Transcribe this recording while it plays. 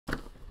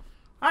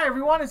Hi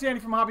everyone, it's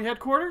Andy from Hobby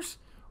Headquarters.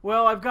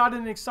 Well, I've got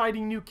an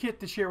exciting new kit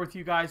to share with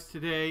you guys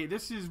today.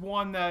 This is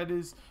one that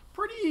is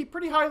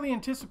pretty highly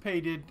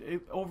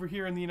anticipated over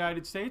here in the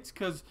United States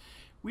because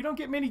we don't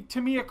get many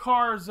Tamiya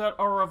cars that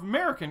are of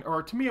American,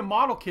 or Tamiya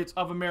model kits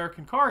of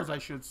American cars, I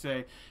should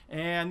say.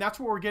 And that's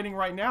what we're getting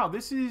right now.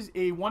 This is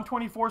a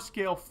 124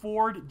 scale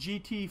Ford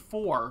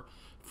GT4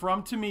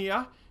 from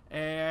Tamiya.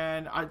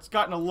 And it's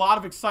gotten a lot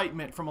of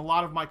excitement from a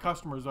lot of my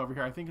customers over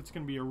here. I think it's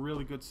going to be a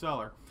really good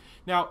seller.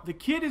 Now, the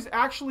kit is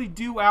actually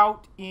due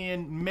out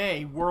in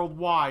May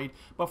worldwide,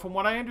 but from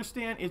what I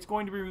understand, it's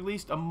going to be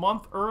released a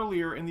month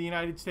earlier in the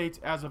United States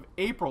as of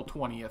April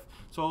 20th.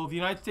 So the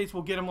United States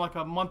will get them like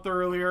a month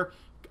earlier,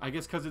 I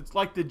guess because it's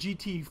like the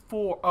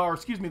GT4, or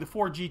excuse me, the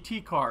Ford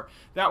GT car.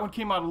 That one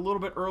came out a little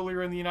bit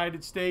earlier in the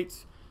United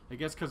States, I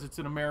guess because it's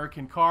an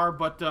American car,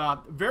 but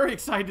very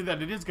excited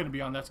that it is going to be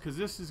on that because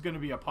this is going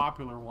to be a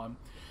popular one.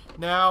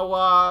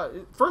 Now,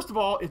 first of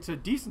all, it's a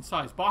decent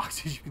sized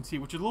box, as you can see,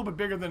 which is a little bit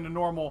bigger than the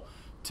normal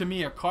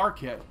Tamiya car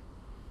kit.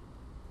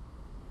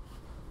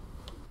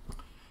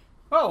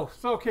 Oh,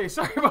 so okay,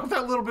 sorry about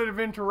that little bit of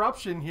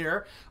interruption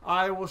here.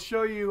 I will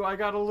show you, I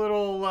got a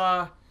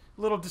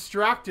little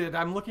distracted.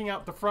 I'm looking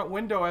out the front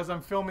window as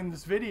I'm filming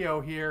this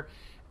video here,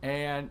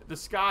 and the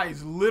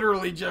skies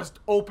literally just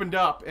opened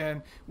up,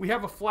 and we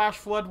have a flash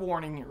flood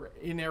warning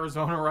in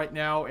Arizona right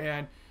now,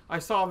 and I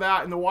saw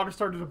that and the water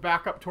started to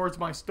back up towards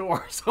my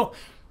store. So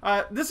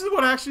this is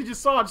what I actually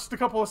just saw just a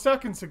couple of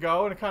seconds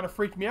ago, and it kind of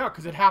freaked me out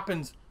because it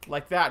happens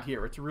like that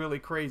here. It's really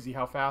crazy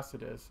how fast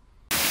it is.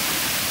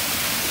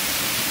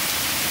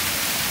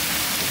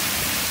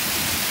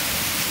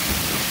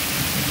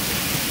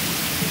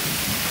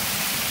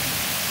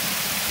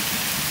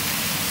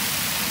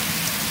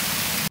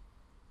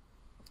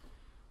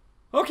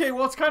 Okay,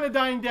 well, it's kind of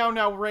dying down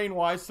now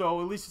rain-wise,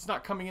 so at least it's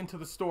not coming into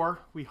the store,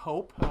 we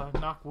hope,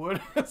 knock wood.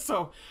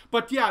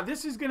 But yeah,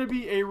 this is going to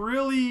be a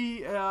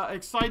really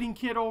exciting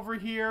kit over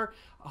here.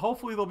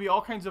 Hopefully there'll be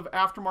all kinds of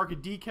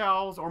aftermarket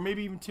decals, or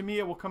maybe even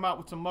Tamiya will come out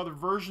with some other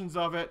versions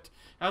of it.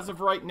 As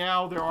of right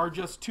now, there are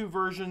just two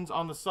versions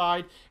on the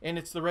side, and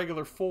it's the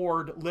regular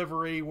Ford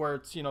livery where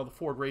it's, you know, the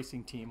Ford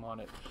racing team on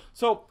it.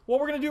 So what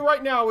we're going to do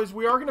right now is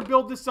we are going to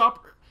build this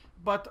up.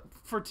 But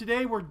for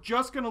today, we're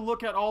just going to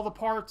look at all the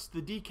parts,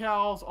 the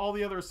decals, all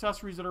the other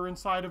accessories that are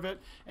inside of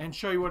it, and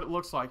show you what it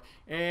looks like.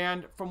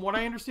 And from what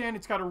I understand,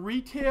 it's got a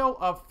retail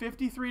of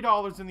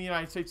 $53 in the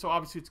United States, so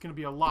obviously it's going to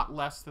be a lot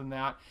less than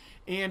that.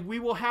 And we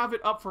will have it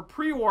up for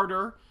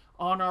pre-order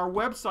on our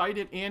website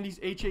at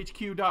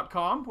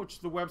andyshhq.com,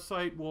 which the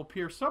website will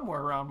appear somewhere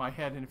around my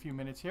head in a few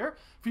minutes here,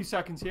 a few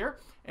seconds here.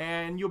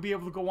 And you'll be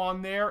able to go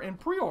on there and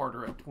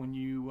pre-order it when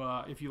you,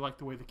 if you like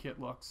the way the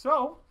kit looks.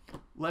 So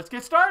let's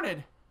get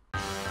started.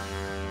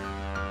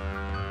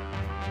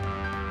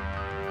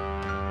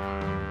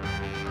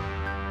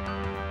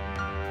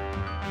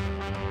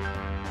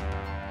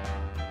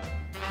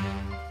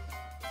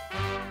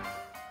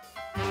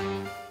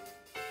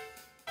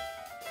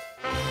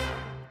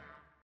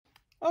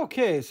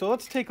 Okay, so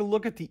let's take a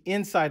look at the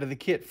inside of the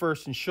kit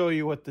first and show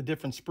you what the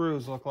different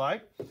sprues look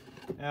like.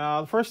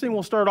 The first thing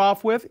we'll start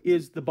off with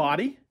is the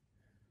body.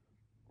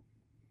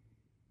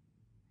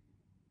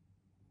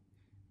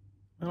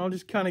 And I'll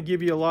just kind of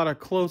give you a lot of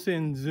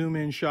close-in,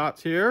 zoom-in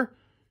shots here.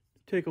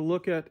 Take a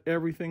look at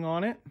everything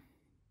on it.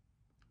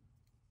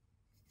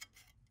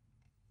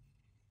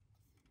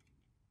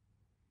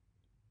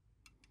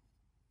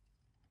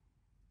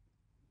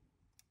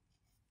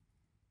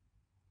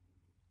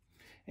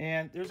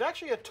 And there's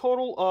actually a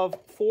total of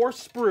 4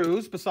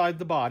 sprues beside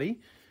the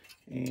body.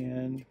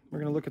 And we're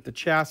going to look at the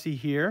chassis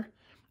here.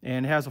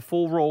 And it has a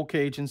full roll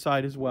cage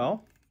inside as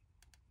well.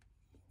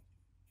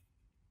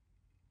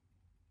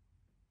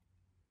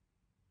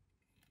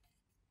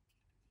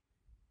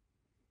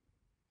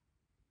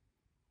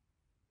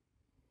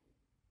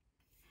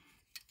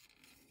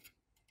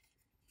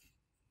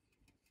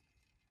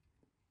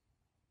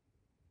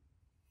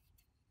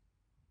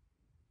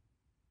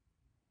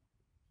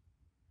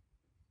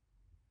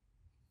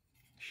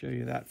 Show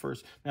you that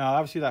first. Now,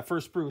 obviously, that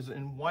first sprue is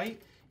in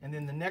white, and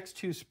then the next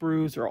 2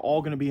 sprues are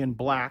all going to be in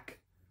black.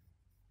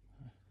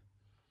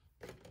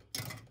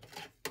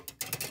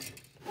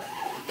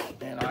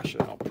 And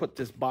actually, I'll put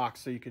this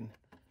box so you can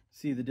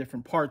see the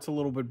different parts a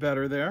little bit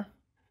better there.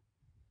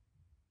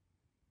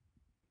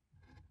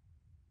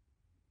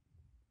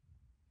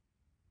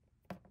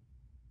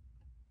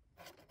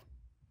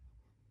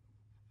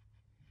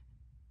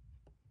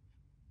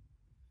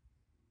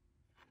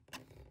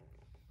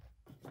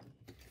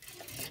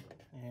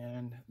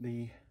 And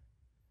you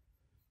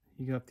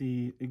got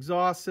the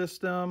exhaust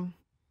system,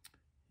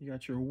 you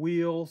got your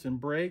wheels and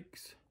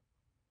brakes.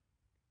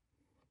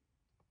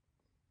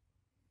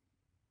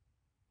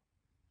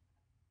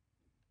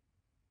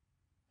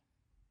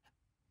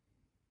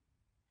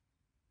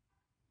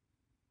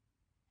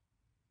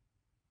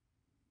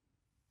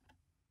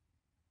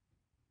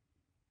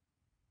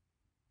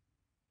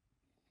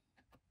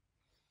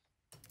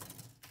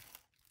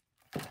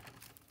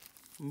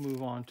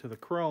 Move on to the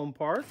chrome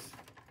parts.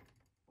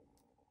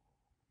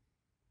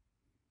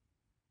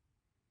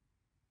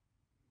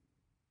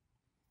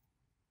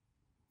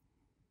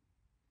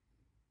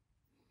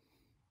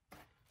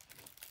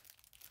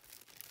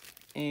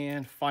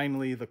 and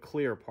finally the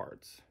clear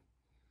parts.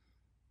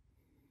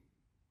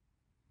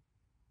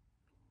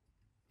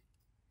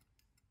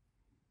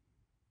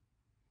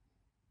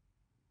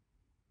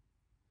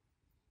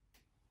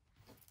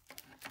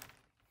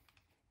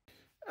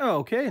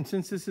 Okay, and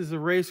since this is a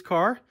race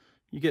car,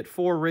 you get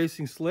 4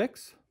 racing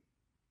slicks.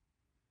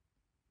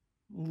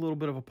 A little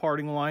bit of a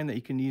parting line that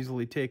you can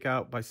easily take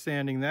out by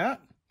sanding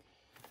that.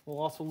 We'll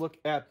also look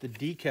at the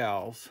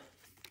decals.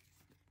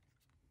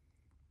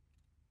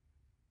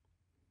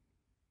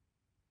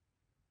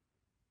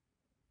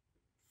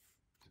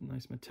 Some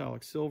nice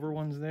metallic silver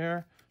ones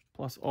there.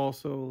 Plus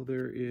also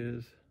there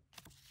is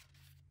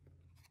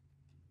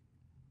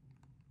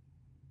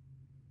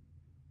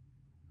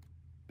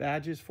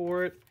badges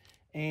for it.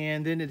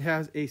 And then it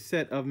has a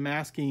set of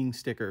masking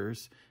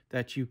stickers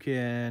that you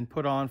can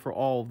put on for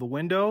all of the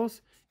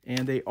windows.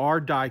 And they are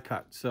die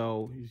cut.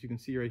 So as you can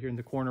see right here in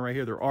the corner right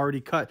here, they're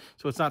already cut.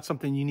 So it's not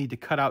something you need to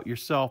cut out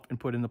yourself and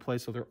put into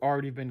place. So they're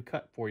already been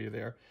cut for you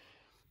there.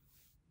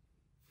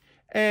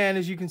 And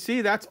as you can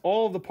see, that's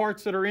all of the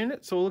parts that are in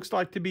it. So it looks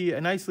like to be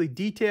a nicely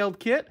detailed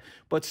kit,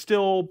 but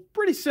still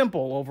pretty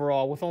simple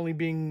overall, with only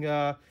being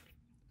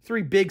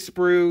 3 big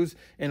sprues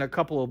and a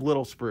couple of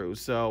little sprues.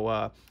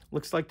 So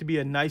looks like to be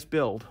a nice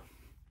build.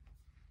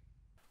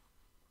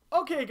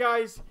 Okay,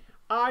 guys,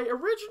 I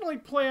originally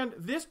planned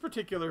this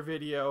particular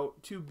video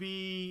to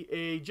be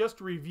a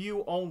just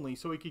review only,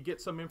 so we could get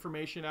some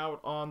information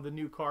out on the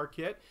new car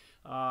kit.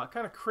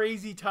 Kind of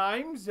crazy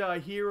times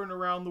here and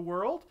around the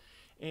world.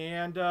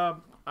 And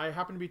I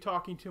happen to be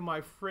talking to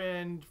my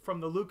friend from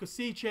the Lucas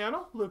C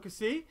channel, Lucas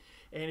C.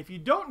 And if you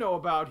don't know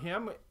about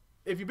him,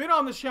 if you've been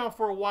on this channel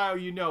for a while,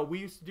 you know we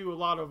used to do a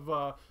lot of,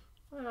 well,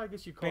 I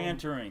guess you call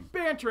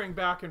bantering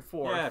back and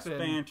forth. Yes,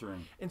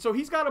 bantering. And so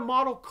he's got a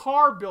model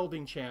car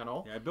building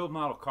channel. Yeah, I build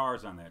model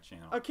cars on that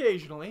channel.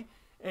 Occasionally.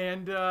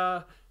 And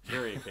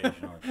very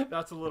occasionally.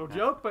 That's a little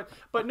joke,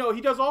 but no,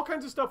 he does all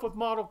kinds of stuff with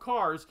model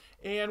cars.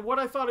 And what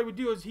I thought I would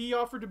do is he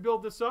offered to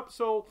build this up,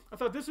 so I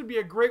thought this would be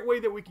a great way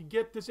that we could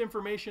get this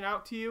information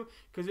out to you,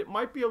 because it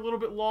might be a little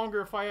bit longer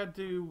if I had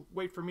to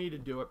wait for me to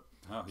do it.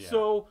 Oh, yeah.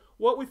 So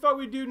what we thought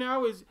we'd do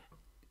now is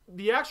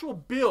the actual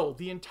build,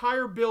 the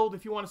entire build.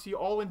 If you want to see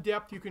all in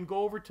depth, you can go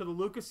over to the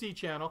Lucas C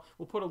channel.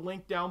 We'll put a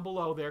link down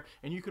below there,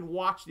 and you can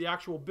watch the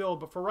actual build.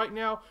 But for right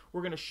now,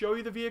 we're going to show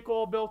you the vehicle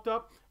all built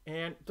up.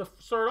 And to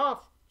start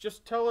off,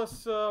 just tell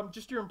us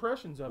just your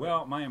impressions of it.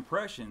 Well, my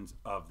impressions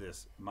of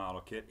this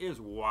model kit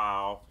is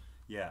wow.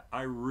 Yeah,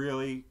 I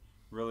really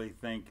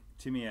think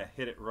Tamiya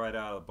hit it right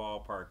out of the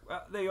ballpark.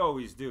 Well, they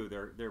always do.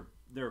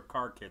 Their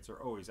car kits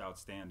are always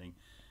outstanding.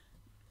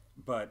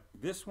 But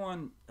this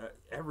one,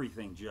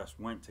 everything just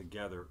went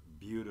together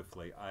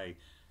beautifully. I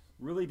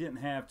really didn't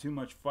have too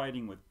much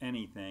fighting with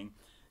anything.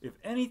 If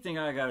anything,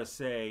 I gotta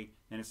say,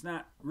 and it's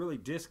not really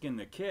disking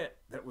the kit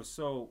that was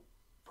so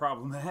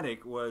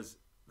problematic, was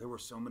there were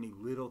so many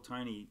little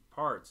tiny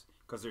parts,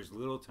 because there's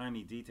little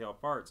tiny detail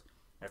parts.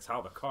 That's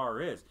how the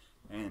car is.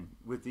 And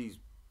with these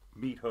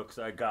meat hooks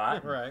I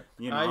got, right?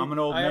 You know, I'm an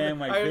old man.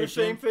 My vision, the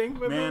same thing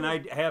with man,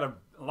 I had a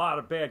lot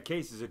of bad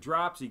cases of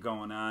dropsy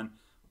going on.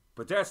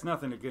 But that's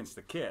nothing against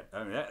the kit.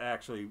 I mean, that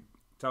actually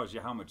tells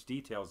you how much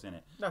detail's in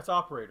it. That's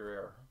operator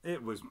error.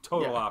 It was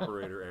total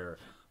operator error.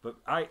 But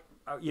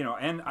you know,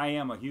 and I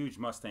am a huge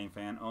Mustang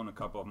fan, own a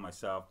couple of them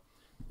myself.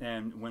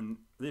 And when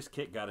this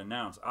kit got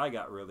announced, I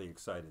got really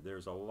excited.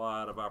 There's a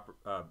lot of,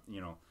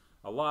 you know,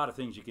 a lot of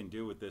things you can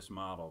do with this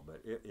model,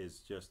 but it is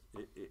just,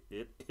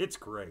 it's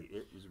great.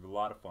 It was a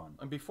lot of fun.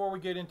 And before we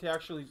get into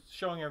actually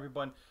showing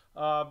everyone,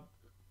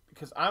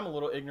 because I'm a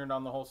little ignorant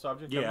on the whole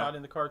subject, I'm not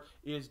in the car,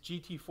 is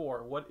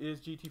GT4. What is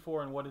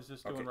GT4 and what is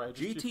this doing right?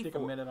 Just take a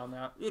minute on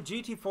that. Yeah,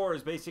 GT4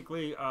 is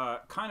basically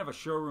kind of a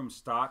showroom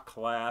stock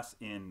class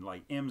in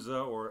like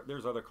IMSA, or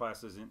there's other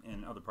classes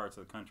in other parts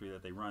of the country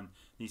that they run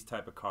these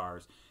type of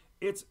cars.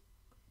 It's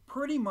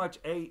pretty much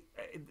they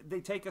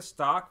take a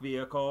stock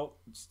vehicle,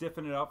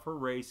 stiffen it up for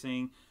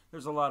racing.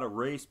 There's a lot of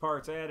race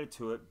parts added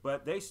to it,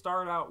 but they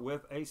start out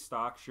with a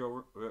stock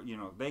show, you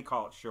know, they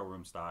call it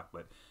showroom stock,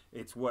 but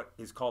it's what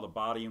is called a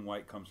body in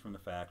white, comes from the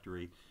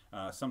factory.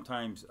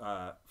 Sometimes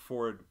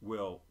Ford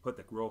will put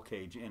the roll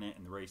cage in it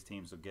and the race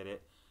teams will get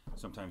it.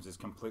 Sometimes it's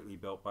completely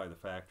built by the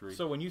factory.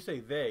 So when you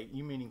say they,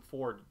 you meaning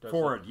Ford does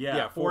Ford, it?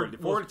 yeah, Ford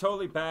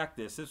totally backed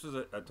this. This was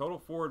a total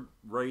Ford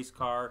race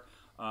car.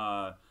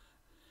 But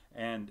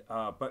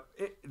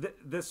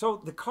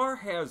so the car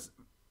has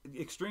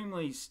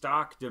extremely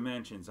stock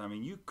dimensions. I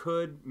mean, you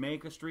could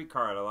make a street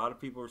car. A lot of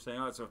people are saying,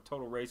 oh, it's a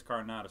total race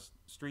car, not a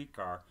street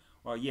car.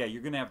 Well, yeah,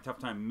 you're going to have a tough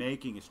time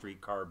making a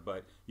street car,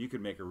 but you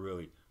could make a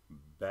really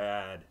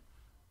badass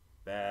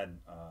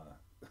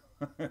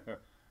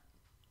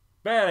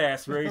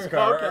race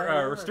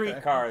car, or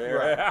street car there.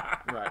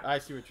 Right, I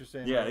see what you're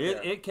saying. Yeah,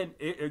 you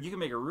can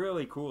make a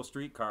really cool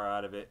street car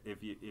out of it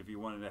if you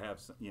wanted to have,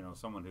 you know,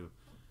 someone who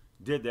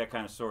did that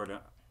kind of sort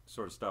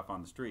of stuff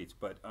on the streets.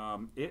 But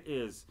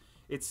it's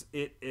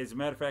as a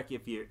matter of fact,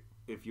 if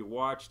you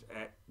watched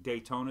at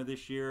Daytona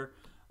this year,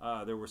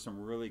 there were some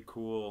really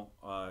cool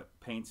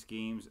paint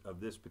schemes of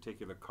this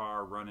particular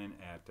car running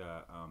at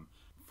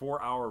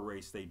 4-hour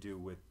race they do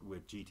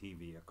with GT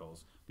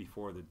vehicles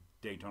before the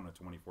Daytona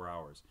 24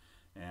 Hours,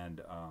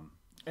 and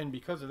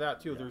because of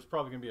that too, yeah. there's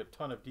probably going to be a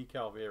ton of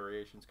decal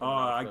variations Oh, coming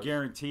out I of this.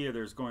 guarantee you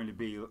there's going to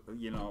be,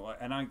 you know,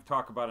 and I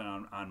talk about it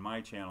on my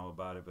channel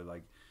about it, but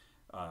like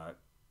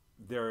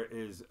there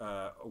is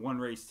one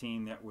race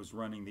team that was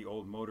running the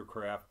old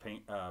Motorcraft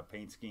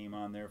paint scheme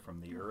on there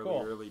from the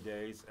early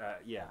days.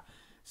 Yeah,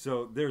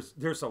 so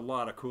there's a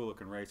lot of cool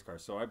looking race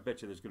cars. So I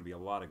bet you there's going to be a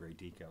lot of great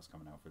decals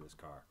coming out for this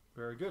car.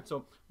 Very good.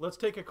 So let's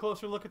take a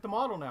closer look at the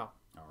model now.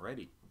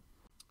 Alrighty.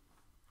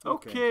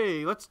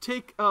 Okay, let's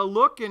take a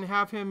look and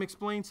have him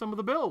explain some of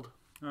the build.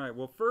 All right.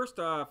 Well, first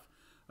off,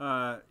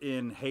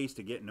 in haste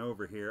of getting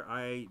over here,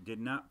 I did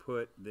not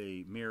put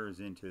the mirrors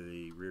into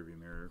the rearview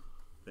mirror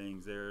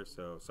things there,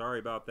 so sorry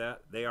about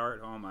that. They are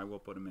at home. I will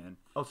put them in.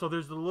 Oh, so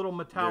there's the little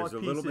metallic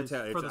pieces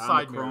for the it's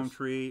side on the chrome mirrors.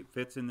 tree. It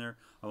fits in there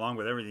along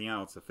with everything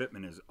else. The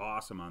fitment is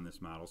awesome on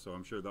this model, so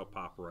I'm sure they'll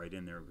pop right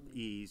in there with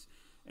ease.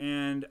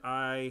 And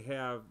I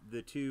have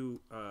the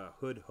two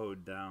hood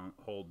hold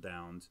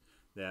downs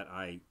that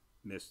I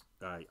missed.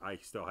 I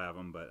still have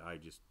them, but I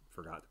just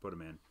forgot to put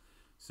them in.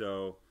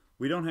 So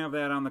we don't have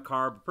that on the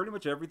car, but pretty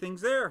much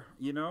everything's there.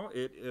 You know,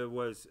 it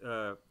was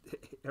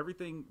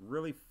everything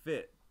really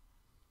fit.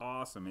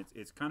 Awesome.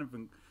 It's kind of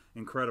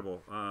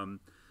incredible.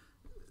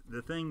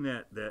 The thing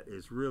that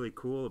is really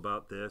cool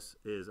about this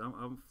is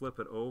I'll flip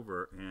it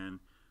over, and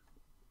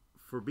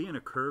for being a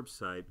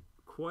curbside,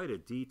 quite a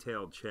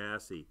detailed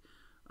chassis.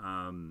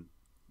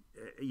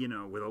 You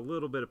know, with a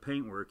little bit of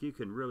paint work, you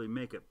can really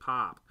make it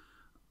pop.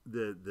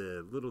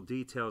 The little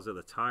details of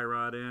the tie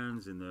rod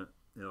ends and the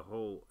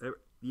whole,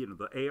 you know,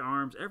 the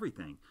A-arms,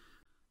 everything.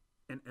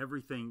 And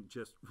everything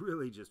just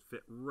really just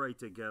fit right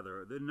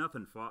together.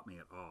 Nothing fought me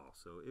at all,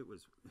 so it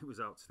was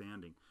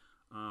outstanding.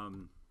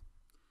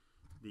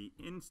 The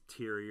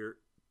interior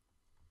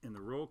and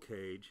the roll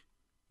cage,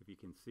 if you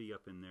can see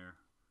up in there,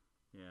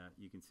 yeah,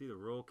 you can see the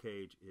roll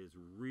cage is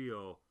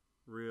real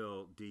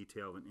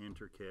detailed and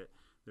intricate.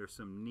 There's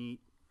some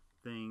neat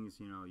things,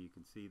 you know. You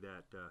can see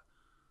that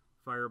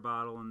fire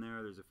bottle in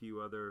there. There's a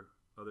few other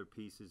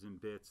pieces and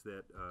bits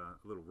that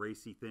little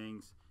racy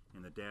things.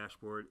 In the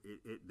dashboard,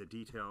 the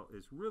detail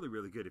is really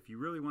good. If you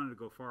really wanted to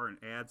go far and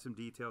add some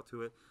detail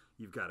to it,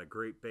 you've got a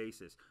great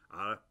basis.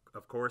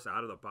 Of course,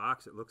 out of the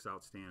box, it looks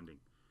outstanding.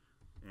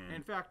 And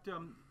in fact,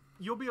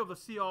 you'll be able to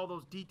see all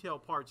those detail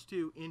parts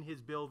too in his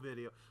build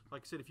video.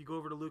 Like I said, if you go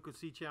over to Lucas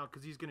C channel,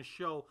 because he's going to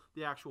show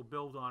the actual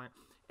build on it.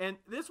 And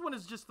this one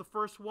is just the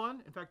first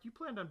one. In fact, you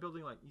planned on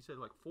building, like you said,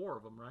 like 4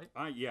 of them, right?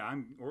 yeah,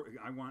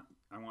 I want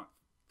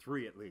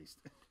 3 at least.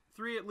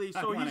 3 at least.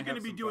 So he's going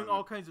to be doing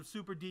all kinds of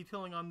super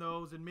detailing on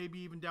those, and maybe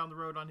even down the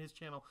road on his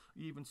channel,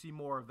 you even see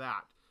more of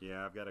that.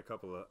 Yeah, I've got a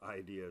couple of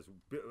ideas.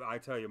 I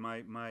tell you,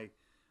 my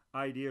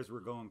ideas were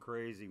going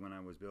crazy when I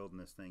was building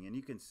this thing, and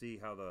you can see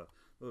how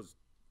those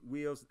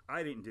wheels,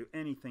 I didn't do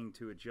anything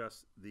to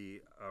adjust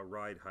the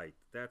ride height.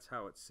 That's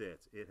how it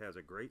sits. It has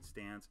a great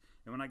stance,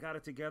 and when I got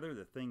it together,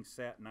 the thing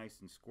sat nice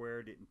and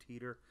square, didn't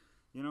teeter.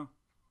 You know,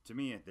 to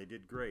me, they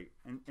did great.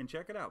 And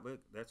check it out.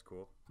 Look, that's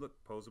cool. Look,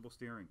 posable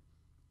steering.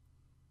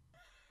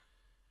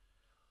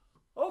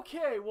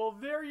 Okay, well,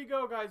 there you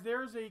go, guys.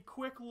 There's a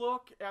quick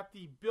look at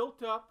the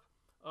built-up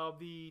of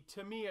the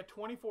Tamiya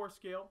 24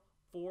 scale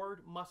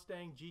Ford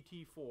Mustang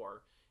GT4.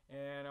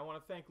 And I want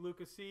to thank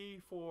Lucas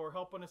C for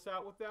helping us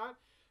out with that.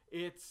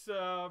 It's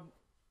the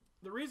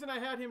reason I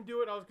had him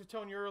do it, I was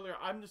telling you earlier,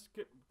 I'm just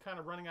kind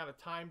of running out of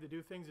time to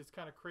do things. It's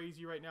kind of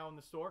crazy right now in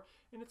the store,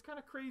 and it's kind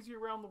of crazy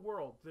around the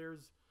world.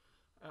 There's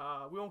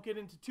we won't get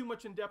into too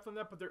much in depth on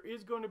that, but there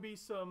is going to be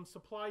some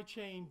supply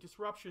chain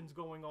disruptions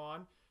going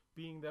on,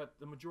 being that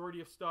the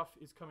majority of stuff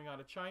is coming out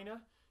of China.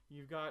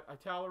 You've got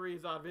Italeri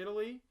is out of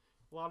Italy.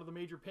 A lot of the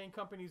major paint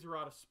companies are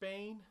out of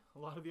Spain. A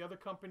lot of the other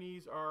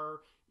companies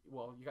are,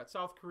 well, you got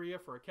South Korea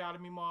for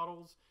Academy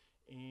models,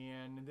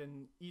 and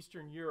then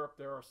Eastern Europe,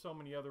 there are so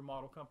many other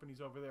model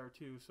companies over there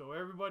too. So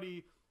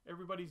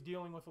everybody's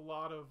dealing with a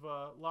lot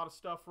of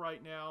stuff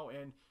right now,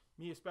 and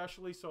me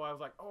especially. So I was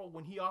like, oh,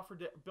 when he offered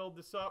to build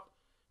this up,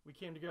 we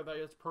came together.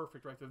 That's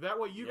perfect right there. That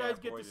way you guys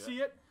get to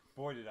see it.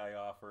 Boy, did I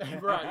offer.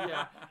 Right,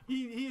 yeah.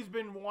 He's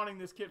been wanting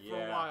this kit for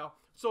a while.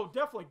 So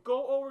definitely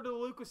go over to the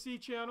Lucas C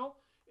channel,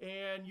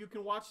 and you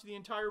can watch the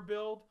entire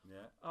build.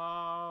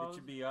 Yeah. It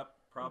should be up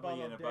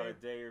probably in about a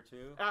day or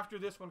two. After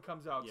this one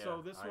comes out. Yeah,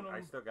 so this one... I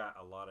still got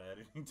a lot of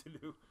editing to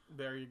do.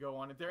 There you go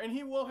on it there. And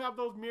he will have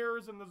those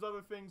mirrors and those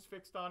other things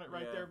fixed on it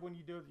right there when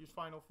you do your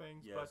final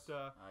things. Yes,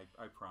 but,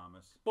 I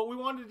promise. But we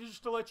wanted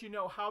just to let you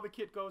know how the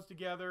kit goes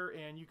together,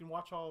 and you can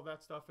watch all of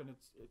that stuff, and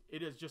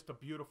it is just a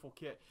beautiful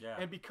kit. Yeah.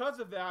 And because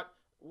of that,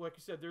 like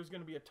you said, there's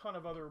going to be a ton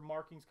of other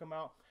markings come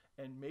out,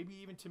 and maybe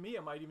even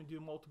Tamiya might even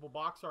do multiple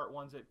box art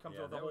ones that comes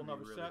with a whole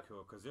nother set. Yeah, that would be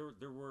really cool,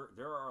 because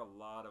there are a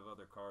lot of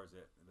other cars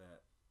that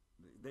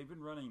they've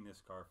been running this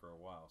car for a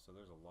while, so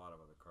there's a lot of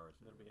other cars.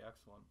 That'll be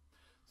excellent.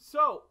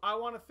 So I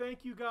want to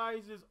thank you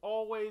guys as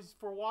always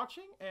for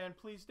watching, and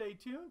please stay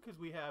tuned because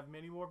we have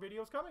many more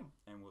videos coming.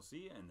 And we'll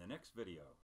see you in the next video.